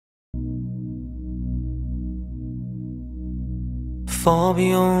Far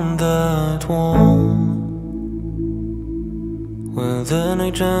beyond that wall, where the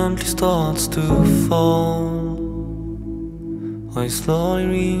night gently starts to fall, I slowly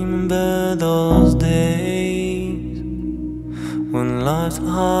remember those days when life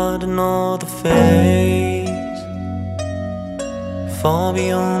had another face. Far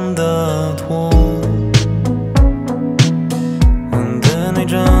beyond that wall, when the night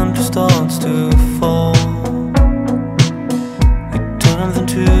gently starts to fall,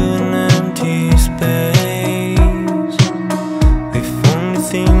 into an empty space. If only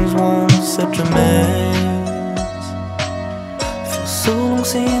things weren't such a mess. Feels so long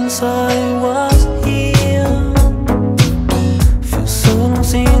since I was here. Feels so long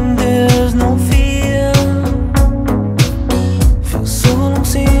since there's no fear. Feels so long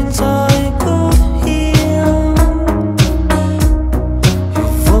since I could hear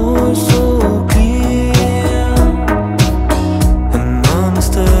your voice so clear.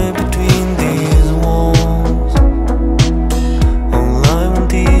 Between these walls, all I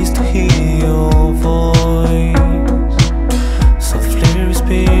want is to hear your voice, softly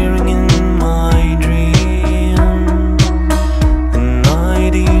whispering in my dream. An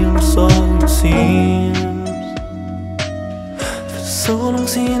ideal, so it seems. For so long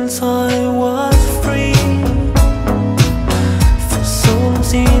since I was free. For so long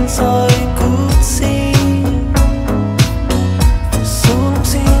since I